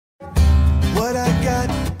What I got,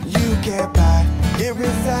 you can't buy. It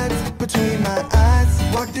resides between my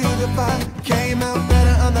eyes. Walked through the fire, came out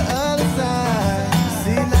better on the other side.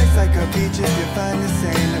 See, life's like a beach if you find the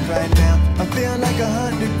sand. Right now, I feel like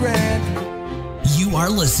 100 grand. You are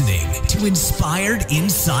listening to Inspired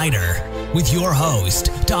Insider with your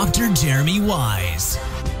host, Dr. Jeremy Weisz.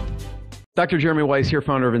 Dr. Jeremy Weisz here,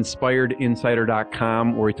 founder of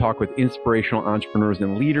InspiredInsider.com, where we talk with inspirational entrepreneurs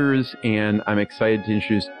and leaders. And I'm excited to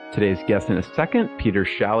introduce today's guest in a second, Peter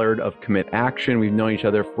Shallard of Commit Action. We've known each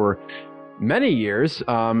other for many years,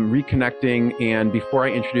 reconnecting. And before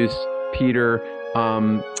I introduce Peter,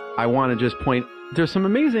 I want to just point, there's some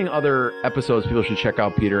amazing other episodes people should check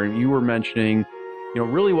out, Peter. And you were mentioning,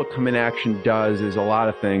 really what Commit Action does is a lot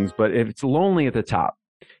of things, but if it's lonely at the top.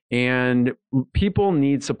 And people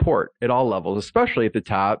need support at all levels, especially at the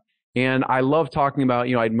top. And I love talking about,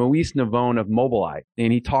 I had Weisz of Mobileye,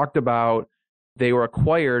 and he talked about they were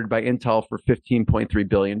acquired by Intel for $15.3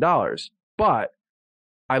 billion. But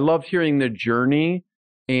I loved hearing the journey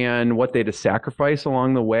and what they had to sacrifice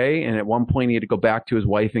along the way. And at one point, he had to go back to his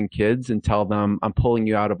wife and kids and tell them, I'm pulling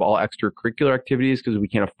you out of all extracurricular activities because we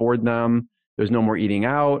can't afford them. There's no more eating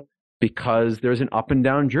out, because there's an up and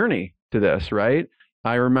down journey to this, right?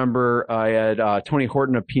 I remember I had Tony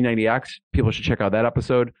Horton of P90 X. People should check out that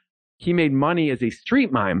episode. He made money as a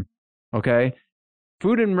street mime, okay?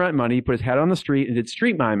 Food and rent money. He put his hat on the street and did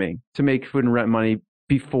street miming to make food and rent money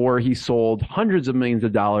before he sold hundreds of millions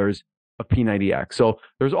of dollars of P90 X. So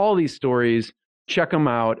there's all these stories. Check them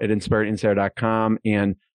out at InspiredInsider.com.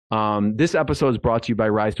 And this episode is brought to you by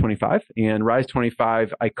Rise 25. And Rise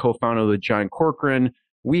 25, I co-founded with John Corcoran.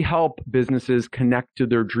 We help businesses connect to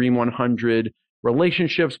their Dream 100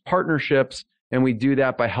 relationships, partnerships, and we do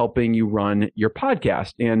that by helping you run your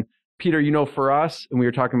podcast. And Peter, for us, and we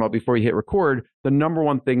were talking about before you hit record, the number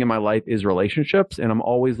one thing in my life is relationships, and I'm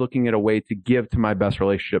always looking at a way to give to my best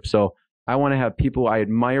relationships. So I want to have people, I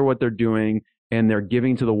admire what they're doing, and they're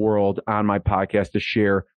giving to the world on my podcast to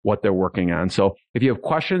share what they're working on. So if you have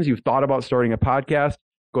questions, you've thought about starting a podcast,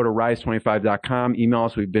 go to rise25.com, email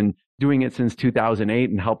us. We've been doing it since 2008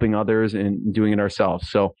 and helping others and doing it ourselves.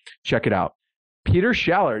 So check it out. Peter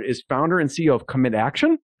Shallard is founder and CEO of Commit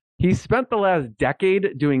Action. He spent the last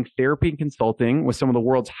decade doing therapy and consulting with some of the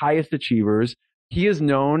world's highest achievers. He is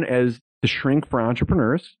known as the shrink for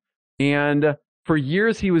entrepreneurs. And for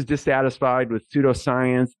years, he was dissatisfied with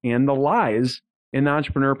pseudoscience and the lies in the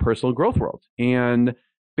entrepreneur personal growth world. And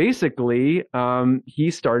basically, he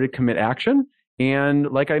started Commit Action. And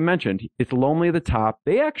like I mentioned, it's lonely at the top.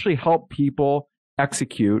 They actually help people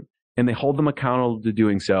execute, and they hold them accountable to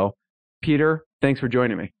doing so. Peter, thanks for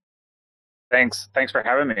joining me. Thanks for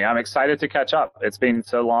having me. I'm excited to catch up. It's been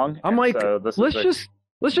so long. I'm like, so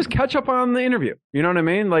let's just catch up on the interview. You know what I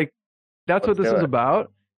mean? Like, that's what this is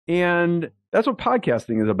about. And that's what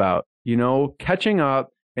podcasting is about, catching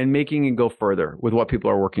up and making it go further with what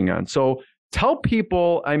people are working on. So tell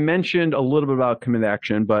people, I mentioned a little bit about Commit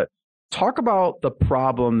Action, but talk about the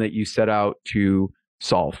problem that you set out to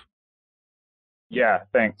solve. Yeah,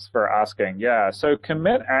 thanks for asking. Yeah, so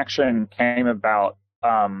Commit Action came about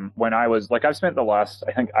when I was, I've spent the last,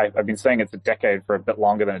 I think I've been saying it's a decade for a bit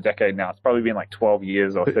longer than a decade now. It's probably been like 12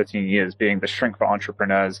 years or 13 years being the shrink for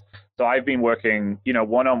entrepreneurs. So I've been working,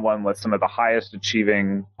 one-on-one with some of the highest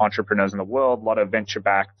achieving entrepreneurs in the world, a lot of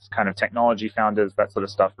venture-backed kind of technology founders, that sort of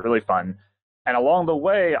stuff, really fun. And along the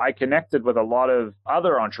way, I connected with a lot of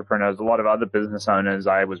other entrepreneurs, a lot of other business owners.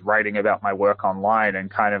 I was writing about my work online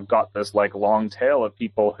and kind of got this long tail of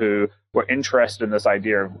people who were interested in this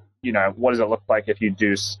idea of, what does it look like if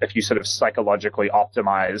you sort of psychologically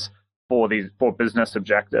optimize for business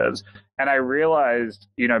objectives. And I realized,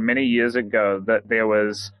 many years ago that there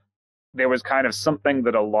was kind of something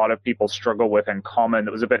that a lot of people struggle with in common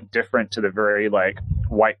that was a bit different to the very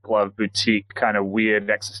white glove boutique kind of weird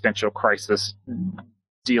existential crisis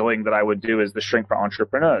dealing that I would do as the shrink for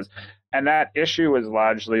entrepreneurs. And that issue was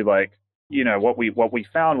largely what we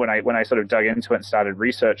found when I sort of dug into it and started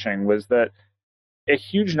researching was that a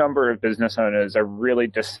huge number of business owners are really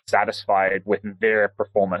dissatisfied with their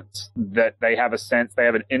performance, that they have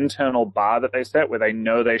an internal bar that they set where they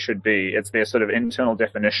know they should be. It's their sort of internal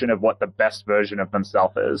definition of what the best version of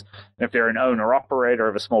themselves is. And if they're an owner operator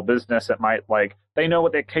of a small business, it might they know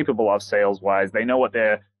what they're capable of sales wise. They know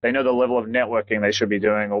they know the level of networking they should be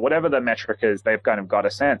doing, or whatever the metric is, they've kind of got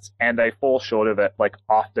a sense, and they fall short of it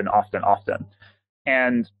often.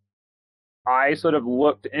 And I sort of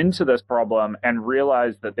looked into this problem and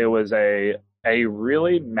realized that there was a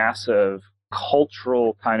really massive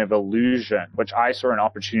cultural kind of illusion, which I saw an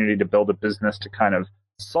opportunity to build a business to kind of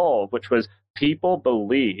solve, which was people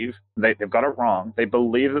believe they've got it wrong. They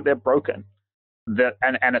believe that they're broken. that,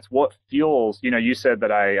 and it's what fuels, you said that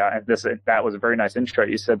that was a very nice intro.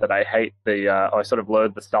 You said that I hate I sort of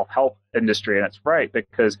loathe the self-help industry, and it's right,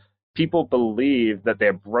 because people believe that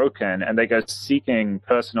they're broken and they go seeking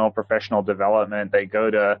personal, professional development. They go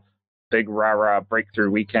to big rah-rah breakthrough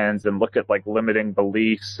weekends and look at like limiting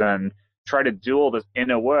beliefs and try to do all this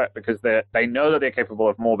inner work because they know that they're capable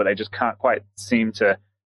of more, but they just can't quite seem to,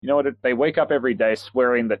 they wake up every day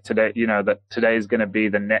swearing that today, that today is going to be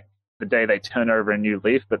the day they turn over a new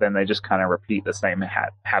leaf, but then they just kind of repeat the same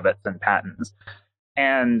habits and patterns.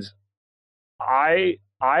 And I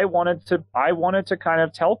wanted to kind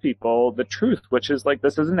of tell people the truth, which is like,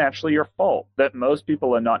 this isn't actually your fault, that most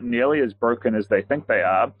people are not nearly as broken as they think they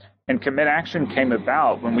are. And Commit Action came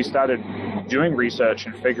about when we started doing research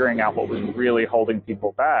and figuring out what was really holding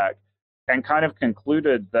people back, and kind of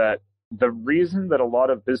concluded that the reason that a lot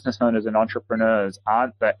of business owners and entrepreneurs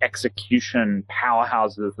aren't the execution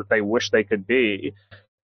powerhouses that they wish they could be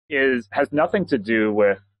has nothing to do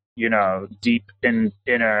with, deep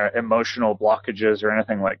inner emotional blockages or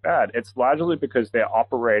anything like that. It's largely because they're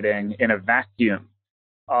operating in a vacuum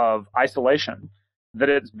of isolation, that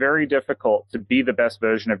it's very difficult to be the best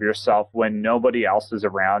version of yourself when nobody else is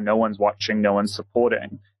around, no one's watching, no one's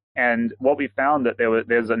supporting. And what we found that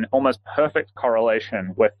there's an almost perfect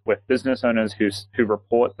correlation with business owners who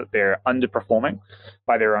report that they're underperforming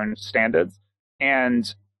by their own standards,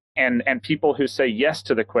 and people who say yes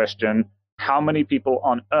to the question, how many people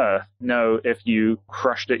on earth know if you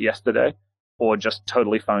crushed it yesterday or just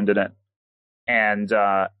totally phoned it in? And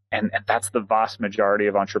that's the vast majority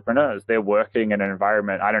of entrepreneurs. They're working in an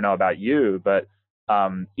environment, I don't know about you, but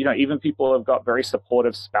even people who have got very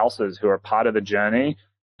supportive spouses who are part of the journey,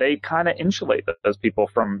 they kind of insulate those people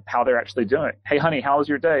from how they're actually doing. Hey, honey, how was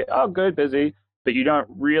your day? Oh, good, busy. But you don't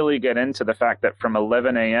really get into the fact that from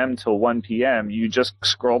 11 a.m. till 1 p.m., you just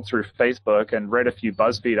scrolled through Facebook and read a few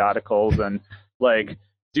BuzzFeed articles and do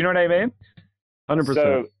you know what I mean? 100%.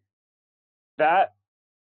 So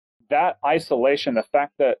that isolation, the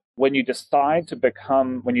fact that when you decide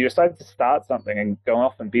to start something and go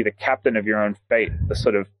off and be the captain of your own fate, the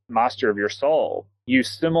sort of master of your soul, you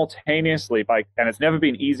simultaneously, and it's never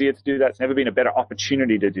been easier to do that, it's never been a better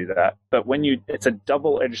opportunity to do that, but it's a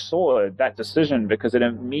double-edged sword, that decision, because it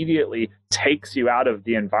immediately takes you out of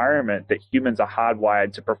the environment that humans are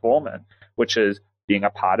hardwired to perform in, which is being a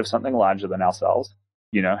part of something larger than ourselves,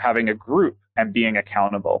 having a group and being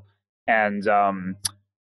accountable. And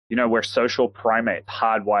we're social primates,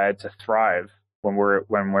 hardwired to thrive when we're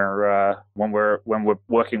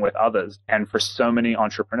working with others. And for so many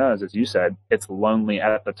entrepreneurs, as you said, it's lonely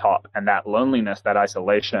at the top, and that loneliness, that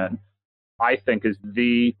isolation, I think, is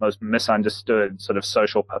the most misunderstood sort of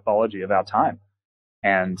social pathology of our time.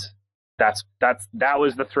 And that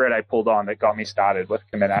was the thread I pulled on that got me started with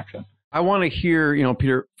Commit Action. I want to hear,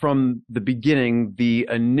 Peter, from the beginning, the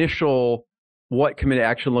initial what Commit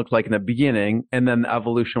Action looked like in the beginning, and then the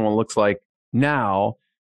evolution what it looks like now.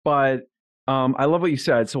 But I love what you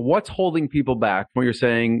said. So what's holding people back when you're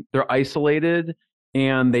saying they're isolated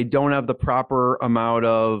and they don't have the proper amount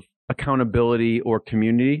of accountability or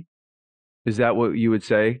community? Is that what you would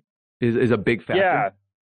say is a big factor? Yeah,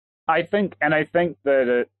 I think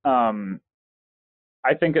that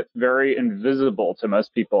I think it's very invisible to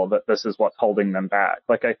most people that this is what's holding them back.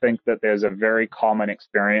 Like, I think that there's a very common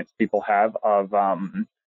experience people have of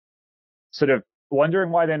sort of wondering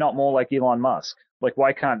why they're not more like Elon Musk. Like,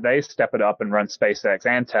 why can't they step it up and run SpaceX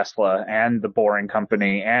and Tesla and the Boring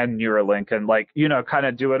Company and Neuralink and kind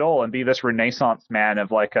of do it all and be this renaissance man of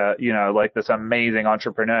this amazing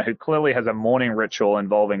entrepreneur who clearly has a morning ritual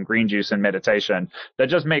involving green juice and meditation that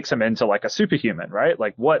just makes him into like a superhuman, right?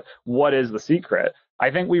 Like, what is the secret?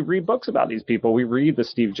 I think we read books about these people. We read the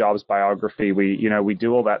Steve Jobs biography. We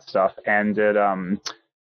do all that stuff, and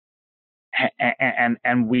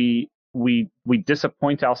we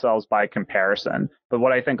disappoint ourselves by comparison. But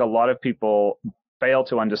what I think a lot of people fail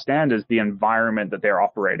to understand is the environment that they're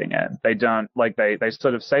operating in. They don't they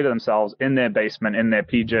sort of say to themselves in their basement, in their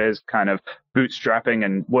PJs, kind of bootstrapping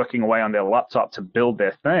and working away on their laptop to build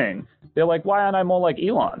their thing. They're like, why aren't I more like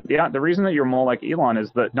Elon? The reason that you're more like Elon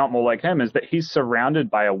is that, not more like him, is that he's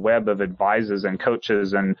surrounded by a web of advisors and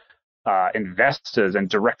coaches and investors and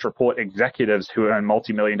direct report executives who earn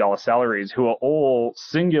multi-million-dollar salaries, who are all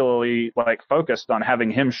singularly focused on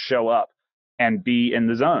having him show up and be in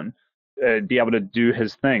the zone, be able to do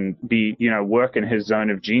his thing, work in his zone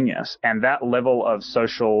of genius. And that level of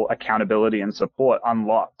social accountability and support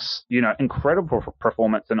unlocks, incredible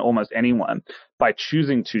performance in almost anyone. By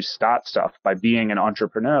choosing to start stuff, by being an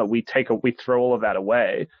entrepreneur, we throw all of that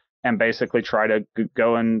away and basically try to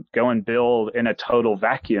go and build in a total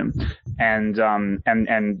vacuum. And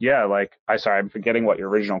yeah, like sorry, I'm forgetting what your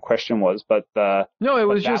original question was, but no, it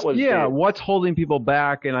was just what's holding people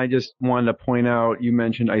back? And I just wanted to point out, you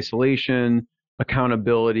mentioned isolation,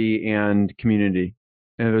 accountability, and community.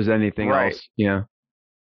 And if there's anything else,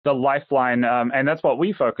 the lifeline, and that's what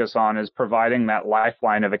we focus on, is providing that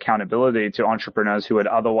lifeline of accountability to entrepreneurs who would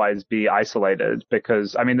otherwise be isolated.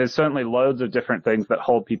 Because I mean, there's certainly loads of different things that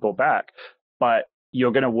hold people back, but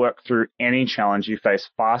you're going to work through any challenge you face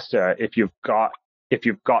faster if you've got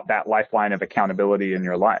that lifeline of accountability in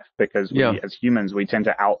your life. Because we, as humans, we tend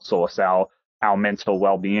to outsource our mental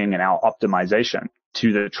well-being and our optimization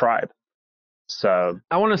to the tribe. So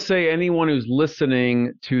I want to say, anyone who's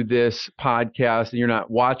listening to this podcast and you're not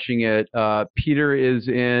watching it, Peter is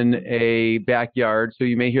in a backyard, so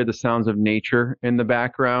you may hear the sounds of nature in the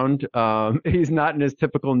background. He's not in his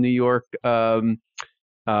typical New York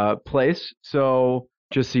place, so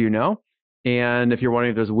just so you know. And if you're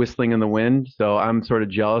wondering if there's whistling in the wind, so I'm sort of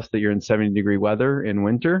jealous that you're in 70-degree weather in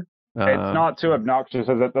winter. It's not too obnoxious,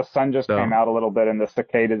 as that the sun just came out a little bit and the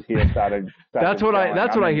cicadas here started that's what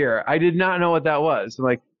I hear. I did not know what that was.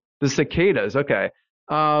 Like the cicadas. Okay.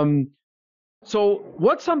 So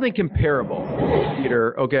what's something comparable,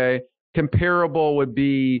 Peter? Okay. Comparable would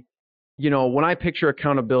be, when I picture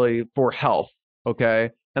accountability for health. Okay.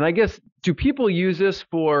 And I guess, do people use this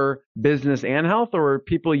for business and health, or are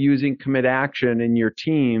people using commit action in your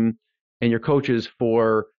team and your coaches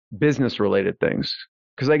for business related things?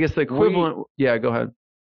 Because I guess the equivalent, go ahead.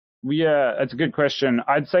 Yeah, that's a good question.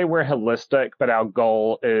 I'd say we're holistic, but our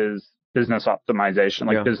goal is business optimization,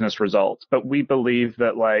 like business results. But we believe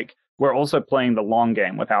that like we're also playing the long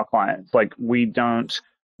game with our clients. Like so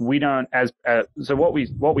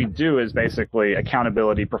what we do is basically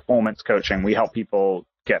accountability, performance coaching. We help people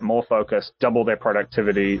get more focused, double their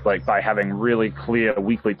productivity, like by having really clear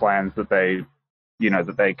weekly plans that they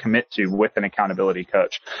commit to with an accountability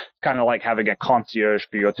coach. Kind of like having a concierge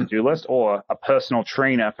for your to-do list or a personal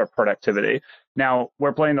trainer for productivity. Now,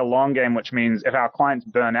 we're playing the long game, which means if our clients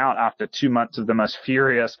burn out after 2 months of the most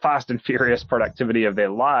fast and furious productivity of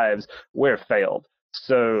their lives, we're failed.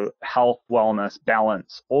 So health, wellness,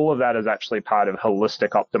 balance, all of that is actually part of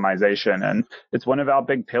holistic optimization. And it's one of our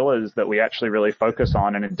big pillars that we actually really focus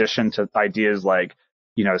on, in addition to ideas like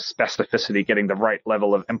specificity, getting the right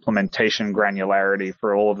level of implementation granularity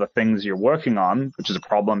for all of the things you're working on, which is a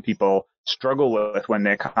problem people struggle with when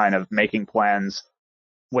they're kind of making plans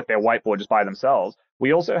with their whiteboard just by themselves.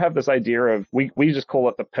 We also have this idea of, we just call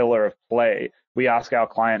it the pillar of play. We ask our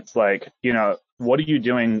clients, like, what are you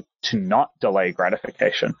doing to not delay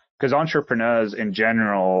gratification? Because entrepreneurs in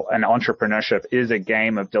general, and entrepreneurship is a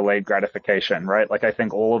game of delayed gratification, right? Like, I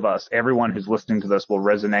think all of us, everyone who's listening to this will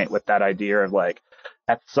resonate with that idea of like,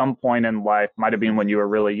 at some point in life, might have been when you were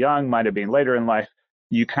really young, might have been later in life,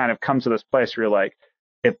 you kind of come to this place where you're like,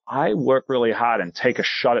 if I work really hard and take a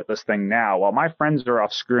shot at this thing now, while my friends are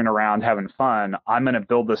off screwing around having fun, I'm going to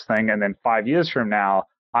build this thing. And then 5 years from now,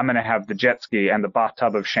 I'm going to have the jet ski and the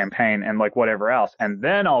bathtub of champagne and like whatever else. And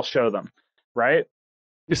then I'll show them, right?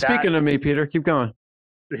 You're speaking to me, Peter. Keep going.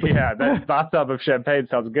 Yeah, that bathtub of champagne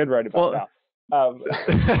sounds good right about now.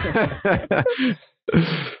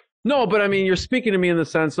 No, but I mean, you're speaking to me in the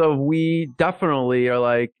sense of, we definitely are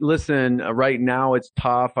like, listen, right now it's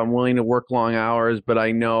tough. I'm willing to work long hours, but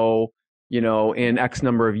I know, in X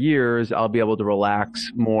number of years, I'll be able to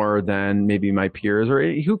relax more than maybe my peers,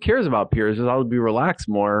 or who cares about peers? I'll be relaxed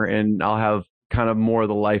more and I'll have kind of more of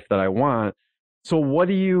the life that I want. So what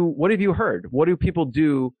have you heard? What do people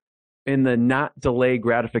do in the not delay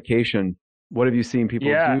gratification? What have you seen people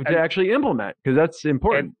do to actually implement? Because that's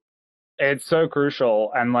important. It's so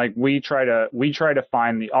crucial. And like, we try to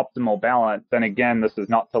find the optimal balance. And again, this is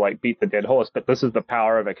not to like beat the dead horse, but this is the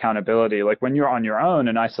power of accountability. Like, when you're on your own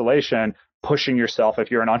in isolation, pushing yourself,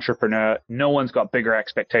 if you're an entrepreneur, no one's got bigger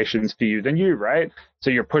expectations for you than you, right?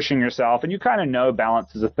 So you're pushing yourself, and you kind of know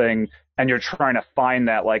balance is a thing, and you're trying to find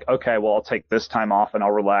that, like, okay, well, I'll take this time off and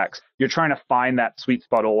I'll relax. You're trying to find that sweet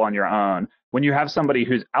spot all on your own. When you have somebody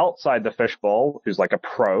who's outside the fishbowl, who's like a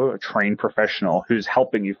pro, a trained professional, who's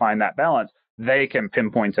helping you find that balance, they can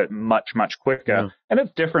pinpoint it much, much quicker. Yeah. And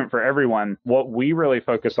it's different for everyone. What we really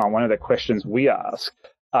focus on, one of the questions we ask,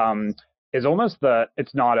 is almost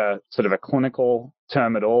it's not a sort of a clinical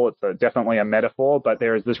term at all. It's definitely a metaphor, but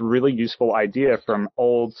there is this really useful idea from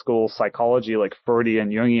old school psychology, like Freudian,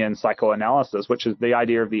 Jungian psychoanalysis, which is the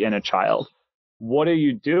idea of the inner child. What are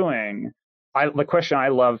you doing? The question I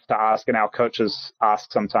love to ask, and our coaches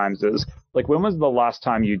ask sometimes, is like, when was the last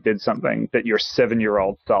time you did something that your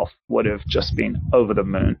 7-year-old self would have just been over the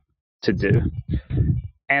moon to do?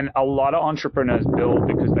 And a lot of entrepreneurs build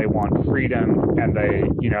because they want freedom and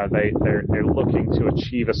they're looking to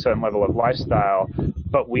achieve a certain level of lifestyle.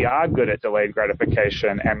 But we are good at delayed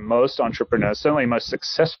gratification, and most entrepreneurs, certainly most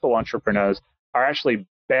successful entrepreneurs, are actually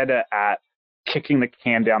better at kicking the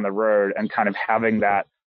can down the road and kind of having that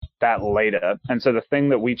later. And so the thing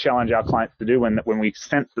that we challenge our clients to do when we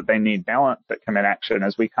sense that they need balance at Commit Action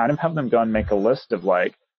is we kind of have them go and make a list of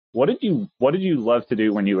like, what did you love to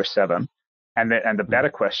do when you were 7? And the better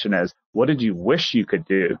question is, what did you wish you could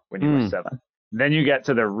do when you were 7? Then you get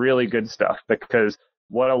to the really good stuff, because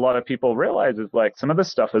what a lot of people realize is like some of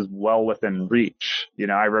this stuff is well within reach. You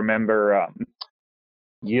know, I remember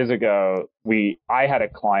years ago, I had a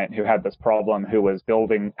client who had this problem, who was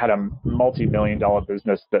had a multi-million-dollar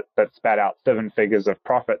business that spat out 7 figures of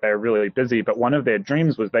profit. They were really busy, but one of their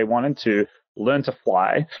dreams was they wanted to learn to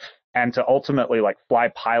fly and to ultimately like fly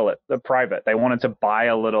private. They wanted to buy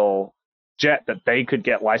a little jet that they could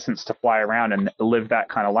get licensed to fly around and live that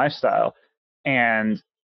kind of lifestyle. And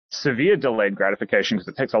severe delayed gratification, because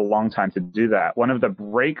it takes a long time to do that. One of the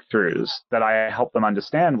breakthroughs that I helped them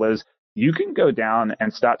understand was you can go down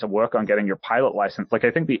and start to work on getting your pilot license. Like,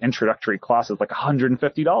 I think the introductory class is like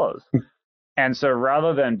 $150. And so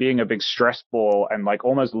rather than being a big stress ball and like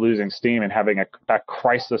almost losing steam and having a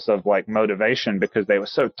crisis of like motivation because they were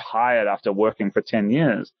so tired after working for 10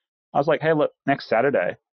 years, I was like, hey, look, next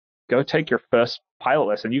Saturday, go take your first pilot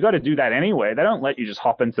lesson. You got to do that anyway. They don't let you just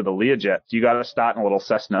hop into the Learjets. You got to start in a little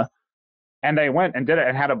Cessna. And they went and did it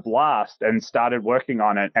and had a blast and started working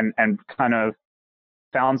on it and kind of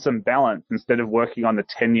found some balance instead of working on the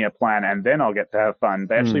 10-year plan and then I'll get to have fun.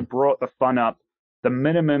 They actually brought the fun up, the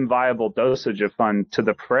minimum viable dosage of fun to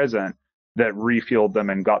the present that refueled them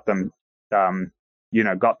and got them the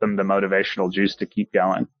motivational juice to keep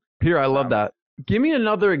going. Peter, I love that. Give me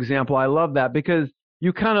another example. I love that because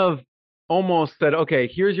you kind of almost said, okay,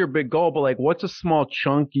 here's your big goal, but like, what's a small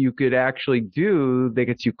chunk you could actually do that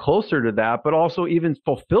gets you closer to that, but also even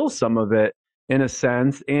fulfill some of it in a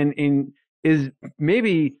sense, and is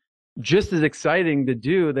maybe just as exciting to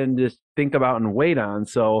do than just think about and wait on.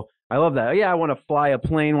 So I love that. Yeah, I want to fly a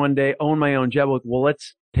plane one day, own my own jet. Well,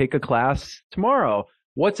 let's take a class tomorrow.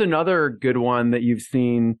 What's another good one that you've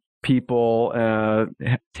seen people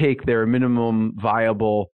take their minimum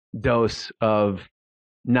viable dose of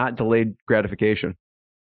not delayed gratification?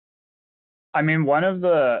 I mean,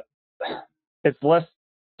 it's less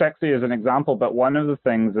sexy as an example, but one of the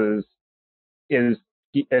things is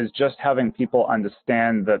just having people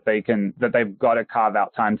understand that they've got to carve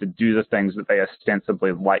out time to do the things that they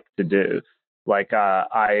ostensibly like to do. Like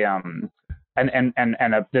there's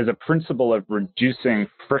a principle of reducing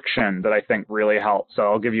friction that I think really helps. So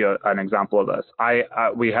I'll give you an example of this.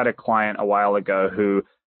 We had a client a while ago who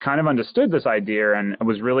kind of understood this idea and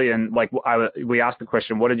was really we asked the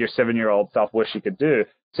question, what did your 7-year-old self wish he could do?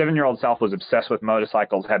 7-year-old self was obsessed with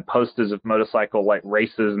motorcycles, had posters of motorcycle like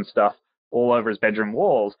races and stuff all over his bedroom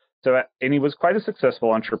walls. And he was quite a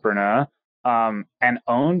successful entrepreneur and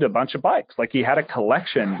owned a bunch of bikes. Like, he had a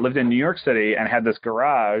collection, lived in New York City and had this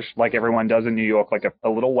garage like everyone does in New York, like a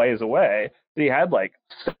little ways away. He had like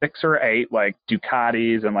 6 or 8 like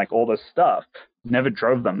Ducatis and like all this stuff. Never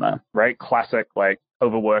drove them though, right? Classic like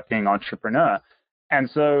overworking entrepreneur. And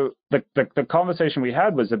so the conversation we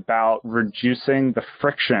had was about reducing the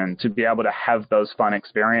friction to be able to have those fun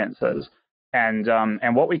experiences. And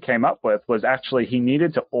what we came up with was actually he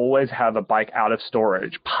needed to always have a bike out of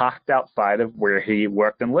storage, parked outside of where he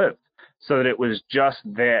worked and lived, so that it was just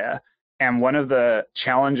there. And one of the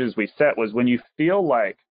challenges we set was when you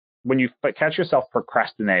catch yourself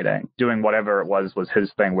procrastinating, doing whatever it was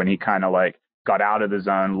his thing, when he kind of like got out of the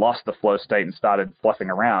zone, lost the flow state and started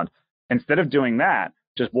fluffing around. Instead of doing that,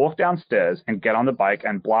 just walk downstairs and get on the bike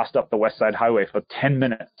and blast up the West Side Highway for 10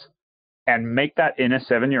 minutes and make that inner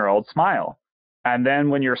 7-year-old smile. And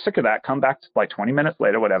then when you're sick of that, come back like 20 minutes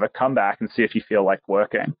later, whatever, come back and see if you feel like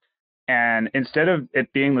working. And instead of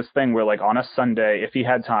it being this thing where like on a Sunday, if he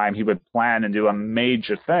had time, he would plan and do a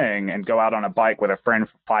major thing and go out on a bike with a friend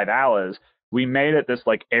for 5 hours, we made it this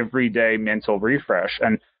like everyday mental refresh.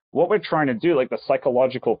 And what we're trying to do, like the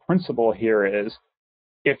psychological principle here is,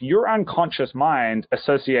 if your unconscious mind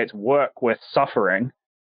associates work with suffering,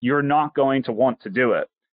 you're not going to want to do it.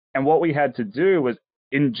 And what we had to do was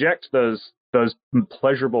inject those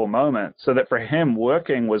pleasurable moments so that for him,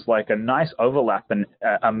 working was like a nice overlap and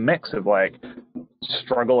a mix of like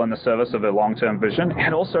struggle in the service of a long-term vision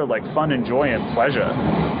and also like fun and joy and pleasure.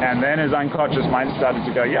 And then his unconscious mind started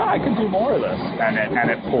to go, yeah, I can do more of this. And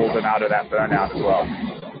it pulled him out of that burnout as well.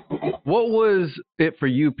 What was it for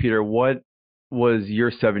you, Peter? What was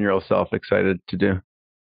your 7-year-old self excited to do?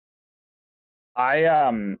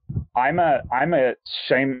 I'm a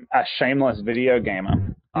shameless video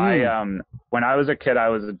gamer. When I was a kid, I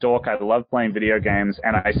was a dork. I loved playing video games,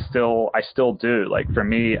 and I still do. Like for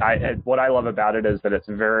me, what I love about it is that it's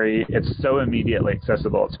so immediately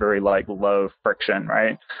accessible. It's very like low friction,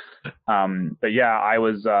 right? But yeah,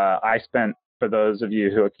 I spent, for those of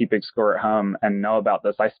you who are keeping score at home and know about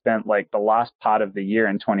this, I spent like the last part of the year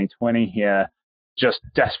in 2020 here just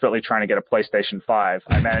desperately trying to get a PlayStation 5.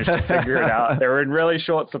 I managed to figure it out. They were in really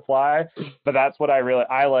short supply, but that's what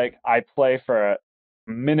I like. I play for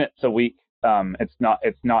minutes a week. It's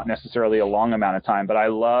not necessarily a long amount of time, but I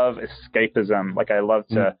love escapism. Like I love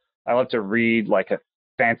to read like a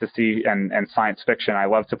fantasy and science fiction. I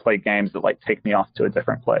love to play games that like take me off to a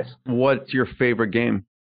different place. What's your favorite game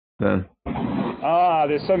then?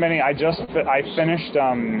 There's so many. I finished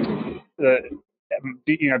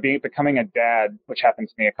becoming a dad, which happened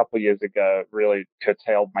to me a couple of years ago, really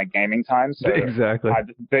curtailed my gaming time. So exactly.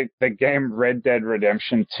 The game Red Dead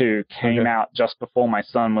Redemption 2 came out just before my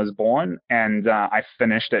son was born, and I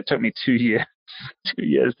finished it. It took me 2 years, 2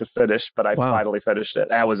 years to finish, but I finally finished it.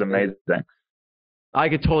 That was amazing. I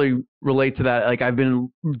could totally relate to that. Like I've been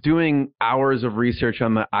doing hours of research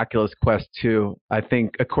on the Oculus Quest 2. I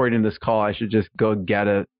think according to this call, I should just go get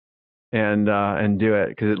it and do it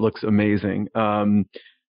because it looks amazing. But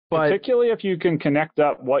particularly if you can connect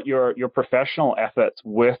up what your professional efforts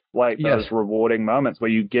with like those rewarding moments where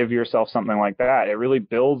you give yourself something like that, it really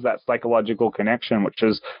builds that psychological connection, which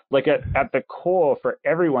is like at the core for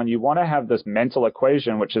everyone. You want to have this mental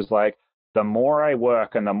equation, which is like, the more I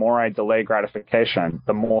work and the more I delay gratification,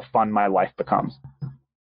 the more fun my life becomes.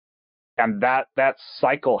 And that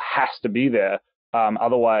cycle has to be there.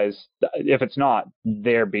 Otherwise, if it's not,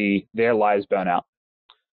 there lies burnout.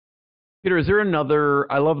 Peter, is there another,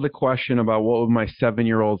 I love the question about what would my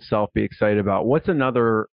 7-year-old self be excited about? What's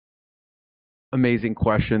another amazing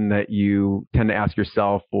question that you tend to ask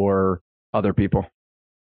yourself or other people?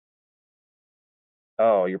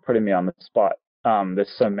 Oh, you're putting me on the spot. There's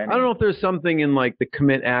so many. I don't know if there's something in like the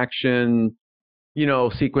commit action,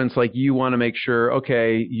 sequence, like you want to make sure,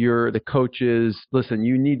 okay, you're the coaches, listen,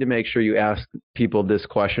 you need to make sure you ask people this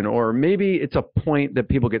question, or maybe it's a point that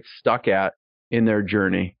people get stuck at in their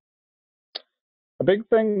journey. A big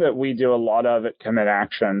thing that we do a lot of at Commit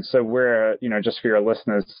Action, so we're, just for your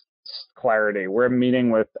listeners' clarity, we're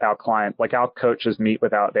meeting with our clients, like our coaches meet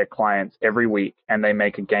with their clients every week, and they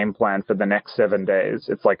make a game plan for the next 7 days.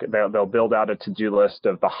 It's like they'll build out a to-do list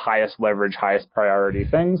of the highest leverage, highest priority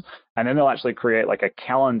things, and then they'll actually create like a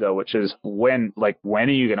calendar, which is when are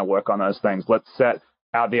you going to work on those things? Let's set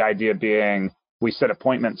out the idea being, we set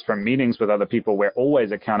appointments for meetings with other people we're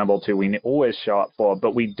always accountable to, we always show up for,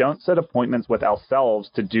 but we don't set appointments with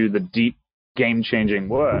ourselves to do the deep game-changing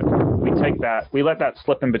work. We let that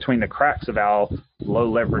slip in between the cracks of our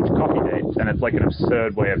low-leverage coffee dates, and it's like an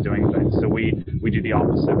absurd way of doing things. So we do the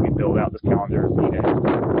opposite. We build out this calendar of meetings.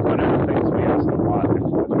 One of the things we ask a lot of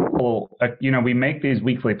people, we make these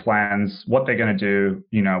weekly plans, what they're going to do,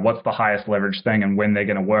 what's the highest leverage thing, and when they're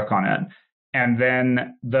going to work on it. And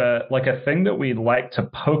then a thing that we like to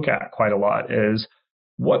poke at quite a lot is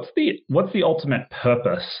what's the ultimate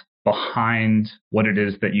purpose behind what it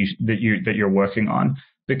is that you're working on.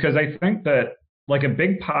 Because I think that like a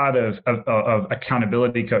big part of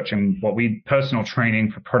accountability coaching, personal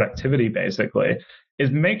training for productivity basically,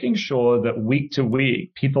 is making sure that week to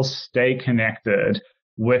week people stay connected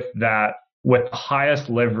with the highest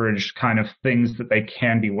leverage kind of things that they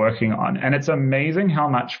can be working on. And it's amazing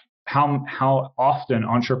how often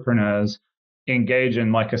entrepreneurs engage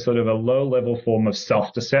in like a sort of a low level form of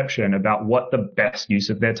self-deception about what the best use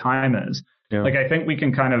of their time is. Yeah. Like I think we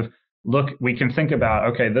can kind of we can think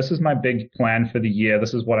about, okay, this is my big plan for the year.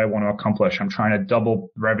 This is what I want to accomplish. I'm trying to double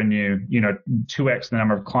revenue, 2x the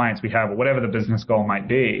number of clients we have, or whatever the business goal might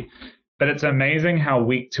be. But it's amazing how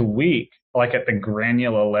week to week, like at the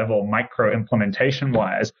granular level, micro implementation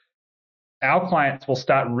wise, our clients will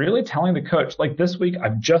start really telling the coach, like this week,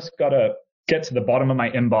 I've just got to get to the bottom of my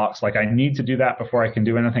inbox. Like I need to do that before I can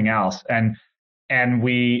do anything else. And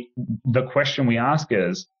the question we ask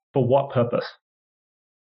is, for what purpose?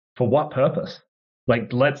 For what purpose?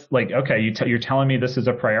 Okay, you're telling me this is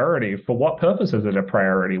a priority. For what purpose is it a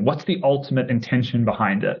priority? What's the ultimate intention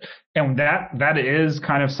behind it? And that is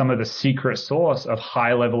kind of some of the secret sauce of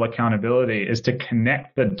high level accountability, is to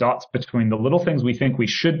connect the dots between the little things we think we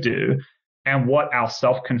should do and what our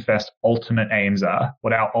self-confessed ultimate aims are,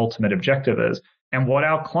 what our ultimate objective is. And what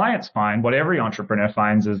our clients find, what every entrepreneur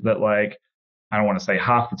finds, is that like, I don't want to say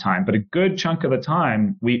half the time, but a good chunk of the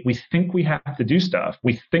time, we think we have to do stuff.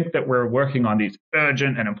 We think that we're working on these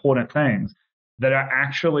urgent and important things. that are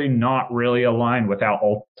actually not really aligned with our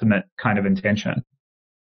ultimate kind of intention.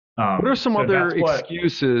 What are some other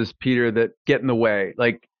excuses, Peter, that get in the way?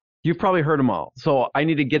 Like, you've probably heard them all. So I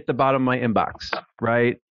need to get the bottom of my inbox,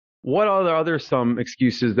 right? What are the other some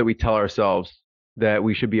excuses that we tell ourselves that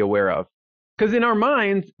we should be aware of? Because in our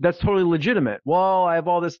minds, that's totally legitimate. Well, I have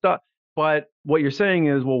all this stuff. But what you're saying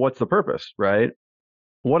is, well, what's the purpose, right?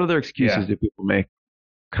 What other excuses do people make?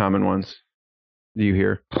 Common ones do you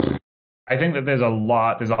hear? I think that there's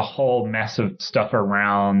a whole mess of stuff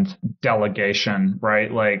around delegation, right?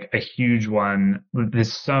 Like a huge one.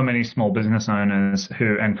 There's so many small business owners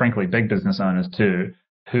and frankly, big business owners too,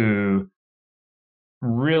 who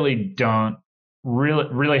really don't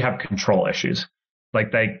really have control issues.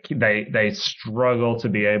 Like they struggle to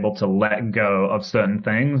be able to let go of certain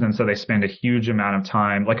things. And so they spend a huge amount of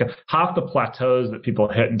time, like half the plateaus that people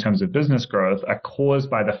hit in terms of business growth are caused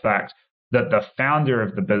by the fact that the founder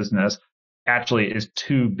of the business actually is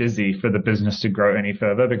too busy for the business to grow any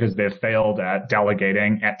further because they've failed at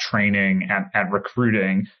delegating, at training, at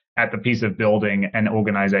recruiting, at the piece of building an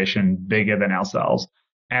organization bigger than ourselves.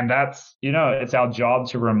 And that's, it's our job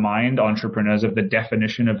to remind entrepreneurs of the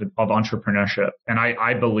definition of entrepreneurship. And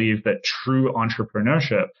I believe that true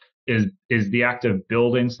entrepreneurship is the act of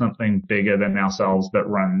building something bigger than ourselves that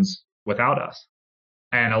runs without us.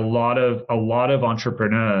 And a lot of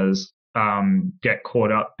entrepreneurs get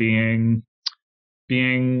caught up being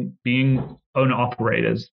owner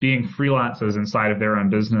operators, being freelancers inside of their own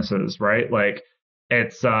businesses, right? Like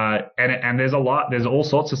it's and there's all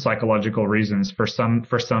sorts of psychological reasons. For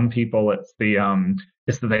some people, it's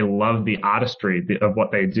that they love the artistry of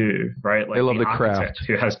what they do, right? Like they love the craft.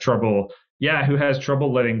 Who has trouble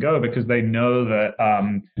letting go because they know that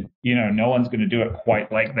no one's going to do it quite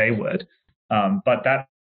like they would. But that's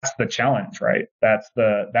the challenge, right? That's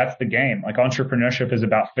the game. Like entrepreneurship is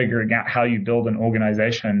about figuring out how you build an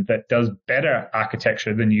organization that does better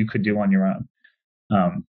architecture than you could do on your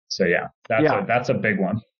own. So that's a big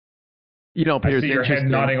one. Peter, I see your head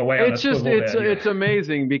nodding away. It's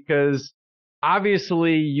amazing because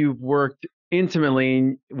obviously you've worked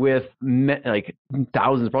intimately with like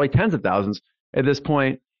thousands, probably tens of thousands at this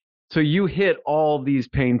point. So you hit all these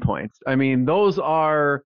pain points. I mean, those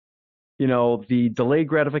are, the delayed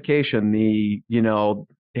gratification, the,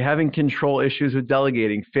 having control issues with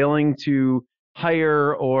delegating, failing to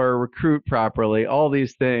hire or recruit properly, all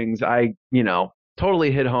these things,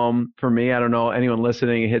 totally hit home for me. I don't know anyone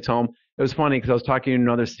listening, it hits home. It was funny because I was talking to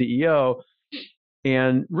another CEO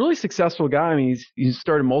and really successful guy. I mean, he's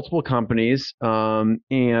started multiple companies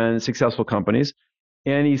and successful companies.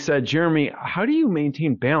 And he said, Jeremy, how do you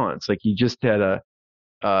maintain balance? Like you just had a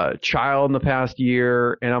child in the past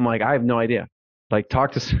year. And I'm like, I have no idea. Like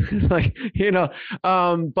talk to,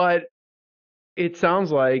 but it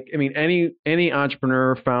sounds like, I mean, any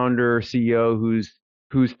entrepreneur, founder, CEO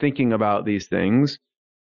who's thinking about these things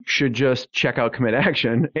should just check out Commit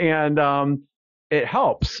Action, and it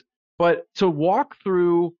helps. But to walk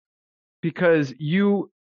through, because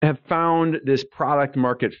you have found this product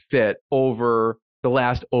market fit over the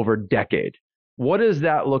last decade, what does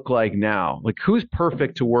that look like now? Like who's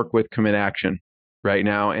perfect to work with Commit Action right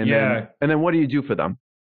now? And then what do you do for them?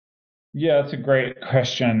 Yeah, that's a great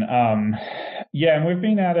question. And we've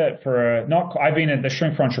been at it I've been at the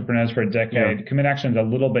Shrink for Entrepreneurs for a decade. Yeah. Commit Action's a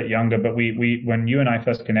little bit younger, but we when you and I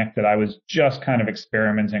first connected, I was just kind of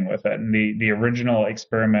experimenting with it. And the original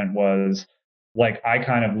experiment was like, I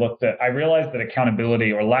realized that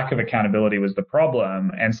accountability or lack of accountability was the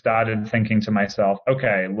problem, and started thinking to myself,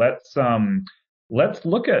 okay, let's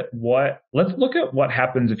look at what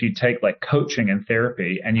happens if you take like coaching and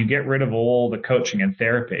therapy and you get rid of all the coaching and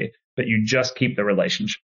therapy, but you just keep the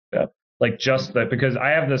relationship. Like just that, because I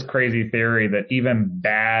have this crazy theory that even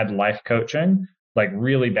bad life coaching, like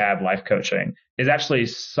really bad life coaching, is actually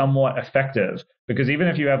somewhat effective. Because even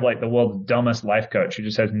if you have like the world's dumbest life coach who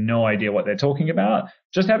just has no idea what they're talking about,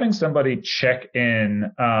 just having somebody check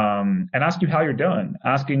in and ask you how you're doing,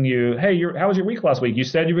 asking you, hey, how was your week last week? You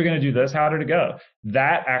said you were going to do this. How did it go?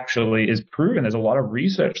 That actually is proven. There's a lot of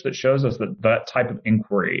research that shows us that type of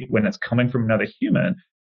inquiry, when it's coming from another human,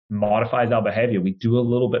 modifies our behavior. We do a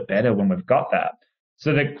little bit better when we've got that.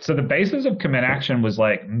 So the basis of Commit Action was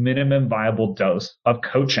like minimum viable dose of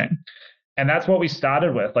coaching. And that's what we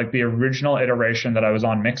started with. Like the original iteration that I was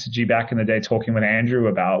on Mixergy back in the day talking with Andrew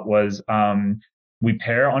about was we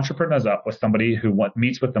pair entrepreneurs up with somebody who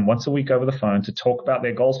meets with them once a week over the phone to talk about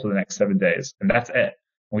their goals for the next 7 days. And that's it.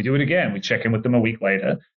 We do it again. We check in with them a week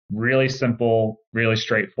later. Really simple, really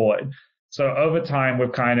straightforward. So over time,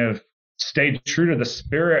 we've kind of stayed true to the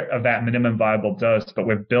spirit of that minimum viable dose, but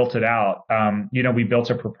we've built it out. We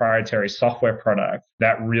built a proprietary software product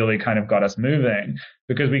that really kind of got us moving,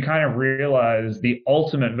 because we kind of realized the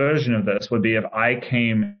ultimate version of this would be if I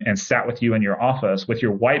came and sat with you in your office with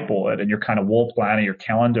your whiteboard and your kind of wall plan or your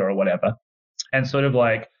calendar or whatever, and sort of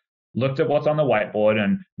like looked at what's on the whiteboard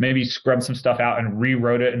and maybe scrubbed some stuff out and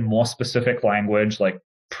rewrote it in more specific language, like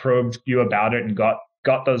probed you about it and got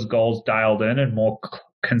those goals dialed in and more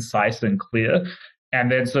concise and clear,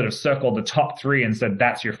 and then sort of circled the top 3 and said,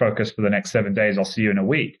 that's your focus for the next 7 days. I'll see you in a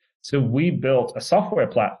week. So we built a software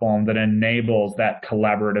platform that enables that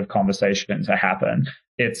collaborative conversation to happen.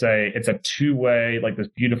 It's a two-way, like this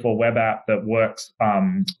beautiful web app that works,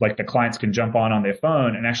 like the clients can jump on their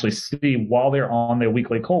phone and actually see while they're on their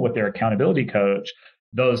weekly call with their accountability coach,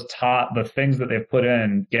 the things that they've put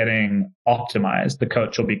in getting optimized. The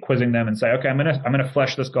coach will be quizzing them and say, okay, I'm gonna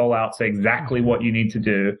flesh this goal out, say exactly what you need to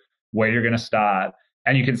do, where you're gonna start.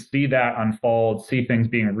 And you can see that unfold, see things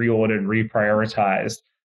being reordered, reprioritized,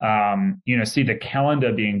 see the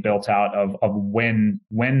calendar being built out of when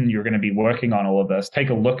you're going to be working on all of this. Take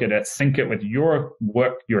a look at it, sync it with your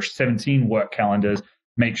 17 work calendars,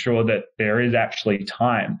 make sure that there is actually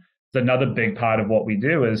time. It's another big part of what we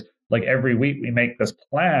do is, like, every week we make this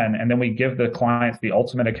plan, and then we give the clients the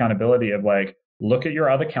ultimate accountability of, like, look at your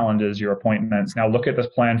other calendars, your appointments. Now look at this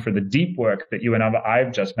plan for the deep work that you and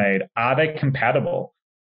I've just made. Are they compatible?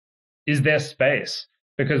 Is there space?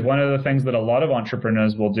 Because one of the things that a lot of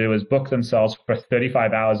entrepreneurs will do is book themselves for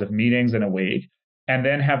 35 hours of meetings in a week, and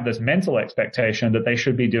then have this mental expectation that they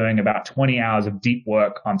should be doing about 20 hours of deep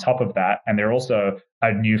work on top of that. And they're also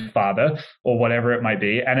a new father or whatever it might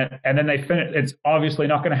be. And then they finish, it's obviously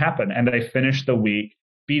not going to happen. And they finish the week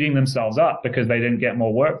beating themselves up because they didn't get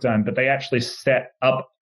more work done, but they actually set up,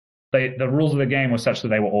 the rules of the game were such that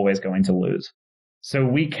they were always going to lose. So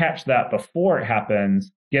we catch that before it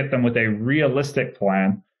happens, get them with a realistic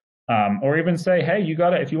plan, or even say, hey,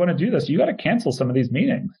 if you want to do this, you got to cancel some of these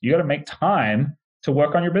meetings. You got to make time to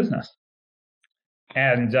work on your business.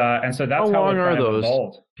 And so that's how long are those,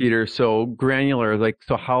 evolved. Peter? So granular,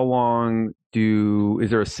 so how long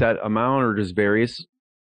is there a set amount, or just varies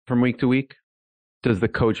from week to week? Does the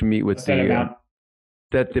coach meet with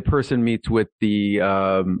that the person meets with the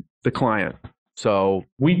client? So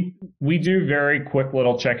we do very quick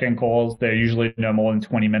little check-in calls. They're usually no more than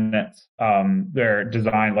 20 minutes. They're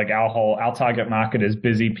designed, like, our target market is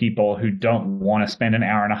busy people who don't want to spend an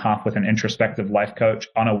hour and a half with an introspective life coach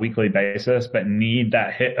on a weekly basis, but need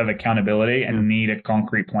that hit of accountability and need a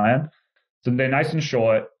concrete plan. So they're nice and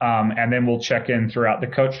short. And then we'll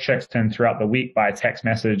the coach checks in throughout the week by text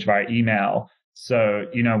message, via email. So,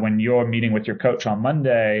 when you're meeting with your coach on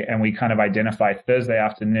Monday and we kind of identify Thursday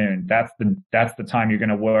afternoon, that's the time you're going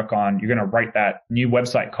to work on, you're going to write that new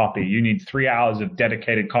website copy. You need 3 hours of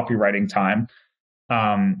dedicated copywriting time.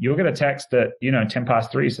 You'll get a text at,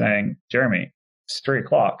 3:10 saying, Jeremy, it's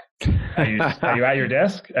 3:00. Are you at your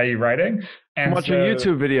desk? Are you writing? I'm watching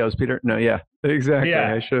YouTube videos, Peter. No, yeah, exactly.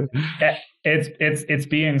 Yeah, I should. It's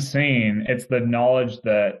being seen. It's the knowledge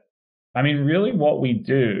that, really what we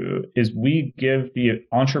do is we give the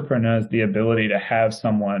entrepreneurs the ability to have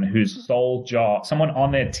someone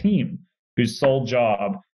on their team whose sole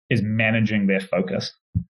job is managing their focus.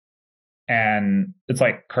 And it's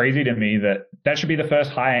like crazy to me that should be the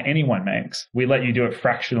first hire anyone makes. We let you do it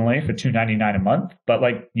fractionally for $299 a month, but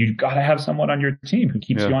you've got to have someone on your team who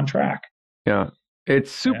keeps you on track. Yeah.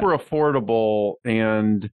 It's super affordable,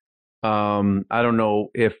 and I don't know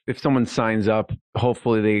if someone signs up,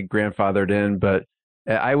 hopefully they get grandfathered in, but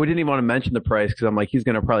I didn't even want to mention the price because I'm like, he's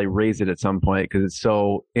going to probably raise it at some point because it's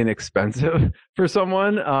so inexpensive for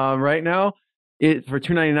someone right now. For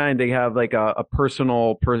 $299, they have a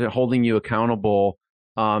personal person holding you accountable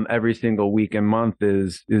every single week and month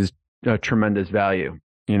is a tremendous value.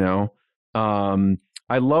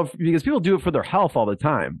 I love, because people do it for their health all the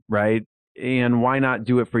time, right? And why not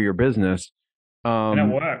do it for your business? And it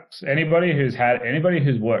works. Anybody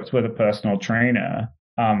who's worked with a personal trainer,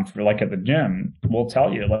 for at the gym, will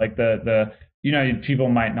tell you, people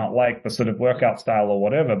might not like the sort of workout style or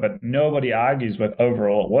whatever, but nobody argues with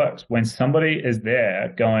overall it works. When somebody is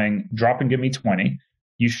there going, drop and give me 20,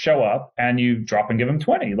 you show up and you drop and give them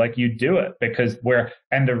 20. You do it because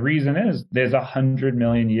and the reason is there's 100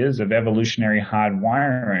 million years of evolutionary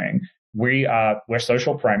hardwiring. We're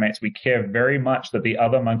social primates. We care very much that the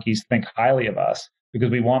other monkeys think highly of us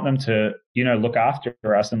because we want them to, look after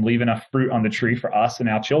us and leave enough fruit on the tree for us and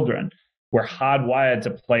our children. We're hardwired to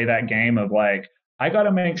play that game of I got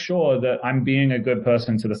to make sure that I'm being a good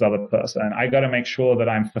person to this other person. I got to make sure that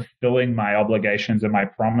I'm fulfilling my obligations and my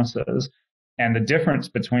promises. And the difference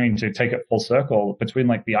between, to take it full circle, between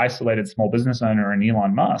like the isolated small business owner and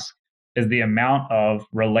Elon Musk is the amount of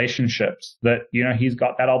relationships that, you know, he's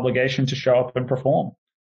got that obligation to show up and perform.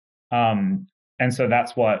 And so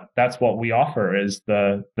that's what we offer, is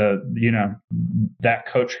the you know, that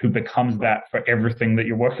coach who becomes that for everything that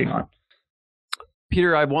you're working on.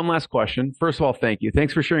 Peter, I have one last question. First of all, thank you.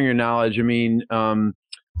 Thanks for sharing your knowledge. I mean,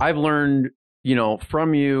 I've learned, you know,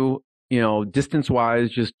 from you, you know, distance-wise,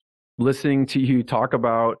 just listening to you talk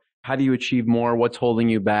about how do you achieve more, what's holding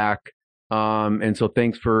you back. And so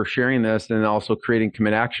thanks for sharing this, and also creating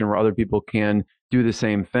Commit Action where other people can do the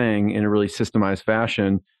same thing in a really systemized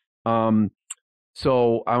fashion.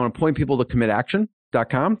 So I want to point people to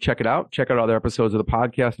commitaction.com. Check it out. Check out other episodes of the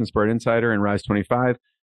podcast, Inspired Insider and Rise 25.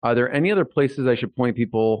 Are there any other places I should point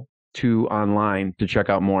people to online to check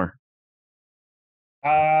out more?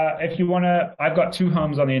 If you want to, I've got 2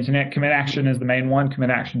 homes on the internet. Commit Action is the main one,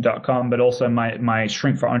 commitaction.com, but also my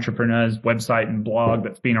Shrink for Entrepreneurs website and blog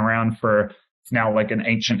that's been around for, it's now like an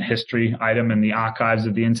ancient history item in the archives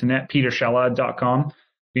of the internet, petershallard.com.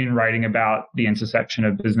 Been writing about the intersection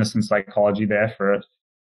of business and psychology there for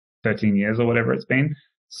 13 years or whatever it's been.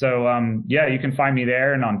 So yeah, you can find me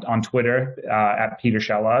there, and on Twitter at Peter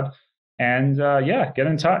Shallard. And yeah, get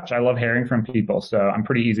in touch. I love hearing from people. So I'm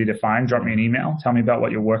pretty easy to find. Drop me an email. Tell me about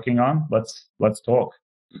what you're working on. Let's talk.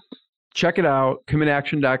 Check it out,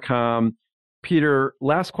 commitaction.com. Peter,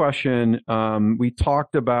 last question. We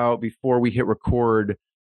talked about, before we hit record,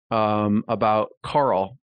 about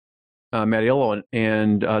Carl Mattiello,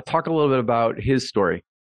 and talk a little bit about his story.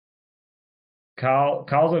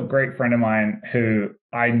 Carl's a great friend of mine who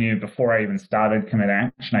I knew before I even started Commit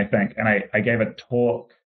Action, I think. And I gave a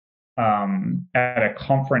talk at a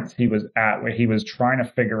conference he was at where he was trying to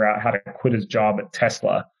figure out how to quit his job at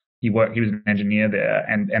Tesla. He was an engineer there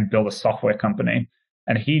and built a software company.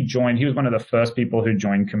 And he was one of the first people who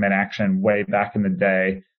joined Commit Action way back in the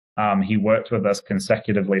day. He worked with us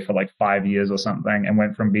consecutively for like 5 years or something, and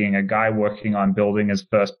went from being a guy working on building his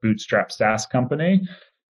first bootstrap SaaS company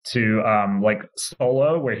to like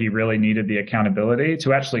solo, where he really needed the accountability,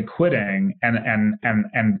 to actually quitting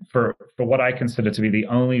and for what I consider to be the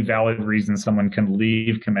only valid reason someone can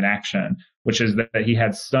leave Commit Action, which is that he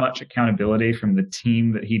had so much accountability from the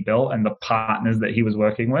team that he built and the partners that he was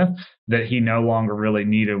working with, that he no longer really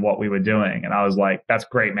needed what we were doing. And I was like, that's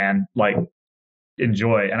great, man. Like,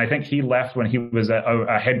 enjoy. And I think he left when he was a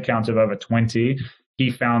headcount of over 20. He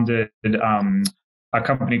founded a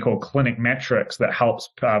company called Clinic Metrics that helps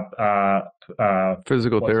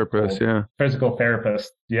physical therapists. Yeah. Physical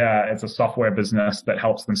therapists. Yeah. It's a software business that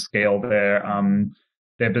helps them scale their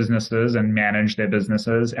businesses and manage their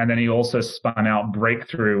businesses. And then he also spun out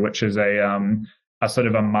Breakthrough, which is a sort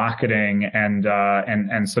of a marketing and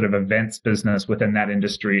sort of events business within that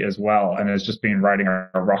industry as well, and has just been riding a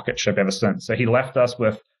rocket ship ever since. So he left us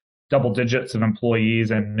with double digits of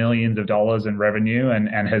employees and millions of dollars in revenue, and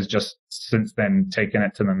has just since then taken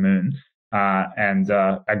it to the moon. And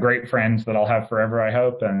a great friend that I'll have forever, I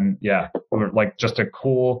hope. And yeah, we're like just a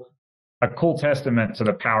cool testament to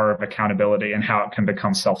the power of accountability and how it can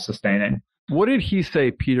become self-sustaining. What did he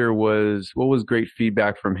say, Peter, what was great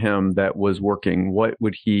feedback from him that was working? What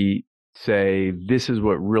would he say, this is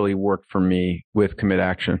what really worked for me with Commit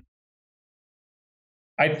Action?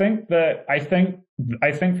 I think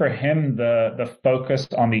for him, the focus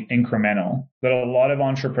on the incremental, that a lot of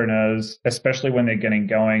entrepreneurs, especially when they're getting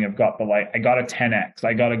going, have got I got to 10X,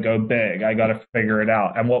 I got to go big, I got to figure it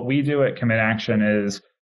out. And what we do at Commit Action is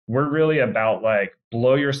we're really about like,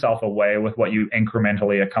 blow yourself away with what you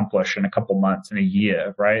incrementally accomplish in a couple months, in a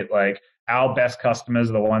year, right? Like, our best customers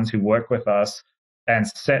are the ones who work with us and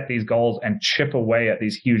set these goals and chip away at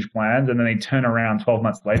these huge plans. And then they turn around 12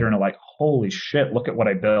 months later and are like, holy shit, look at what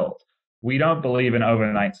I built. We don't believe in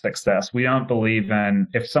overnight success. We don't believe in,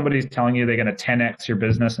 if somebody's telling you they're going to 10X your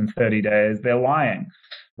business in 30 days, they're lying,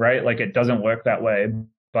 right? Like, it doesn't work that way.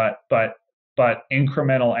 But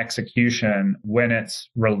incremental execution, when it's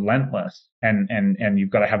relentless, and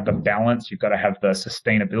you've got to have the balance, you've got to have the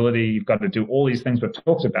sustainability, you've got to do all these things we've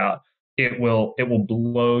talked about, it will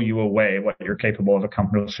blow you away what you're capable of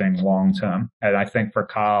accomplishing long term. And I think for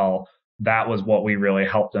Carl, that was what we really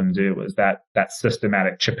helped him do, was that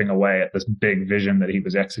systematic chipping away at this big vision that he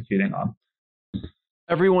was executing on.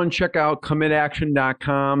 Everyone, check out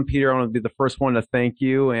commitaction.com. Peter, I want to be the first one to thank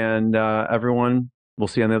you. And everyone, we'll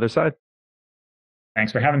see you on the other side.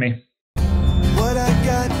 Thanks for having me. What I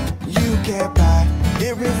got, you can't buy.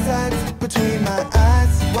 It resides between my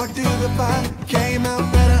eyes. Walked through the fire, came out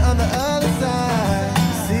better on the other side.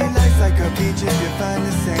 See, life's like a beach if you find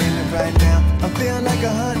the sand. And right now, I'm feeling like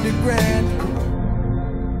 $100 grand.